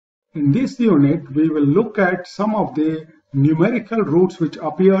In this unit, we will look at some of the numerical roots which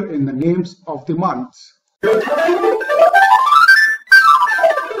appear in the names of the months.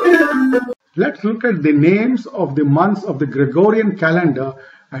 Let's look at the names of the months of the Gregorian calendar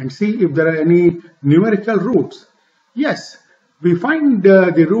and see if there are any numerical roots. Yes, we find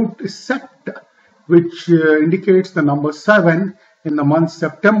the root sept, which indicates the number 7 in the month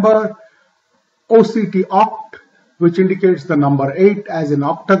September, oct, oct, which indicates the number 8 as in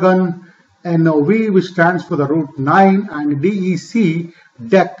octagon, NOV, which stands for the root 9, and DEC,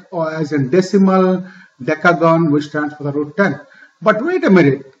 dec, or as in decimal, decagon, which stands for the root 10. But wait a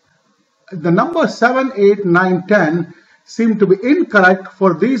minute, the numbers 7, 8, 9, 10 seem to be incorrect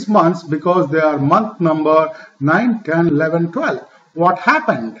for these months because they are month number 9, 10, 11, 12. What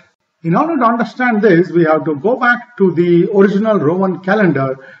happened? In order to understand this, we have to go back to the original Roman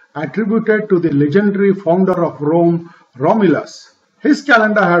calendar attributed to the legendary founder of Rome, Romulus. His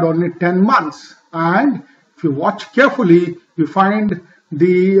calendar had only 10 months, and if you watch carefully, you find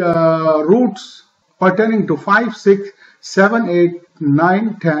the roots pertaining to 5, 6, 7, 8,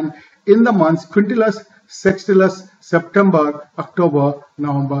 9, 10 in the months Quintilis, Sextilis, September, October,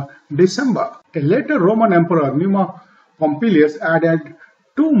 November, December. A later Roman emperor, Numa Pompilius, added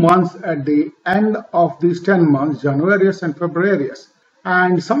 2 months at the end of these 10 months, Januarius and Februarius.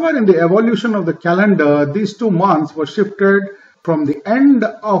 And somewhere in the evolution of the calendar, these 2 months were shifted from the end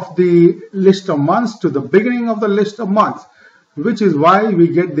of the list of months to the beginning of the list of months, which is why we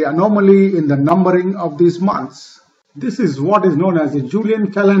get the anomaly in the numbering of these months. This is what is known as the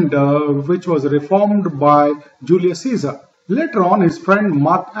Julian calendar, which was reformed by Julius Caesar. Later on, his friend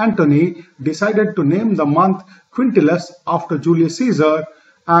Mark Antony decided to name the month Quintilis after Julius Caesar,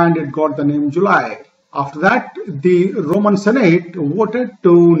 and it got the name July. After that, the Roman Senate voted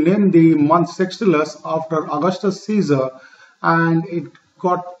to name the month Sextilis after Augustus Caesar, and it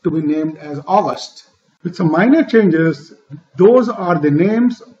got to be named as August. With some minor changes, those are the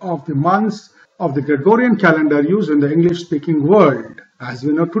names of the months of the Gregorian calendar used in the English-speaking world, as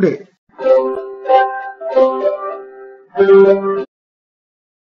we know today.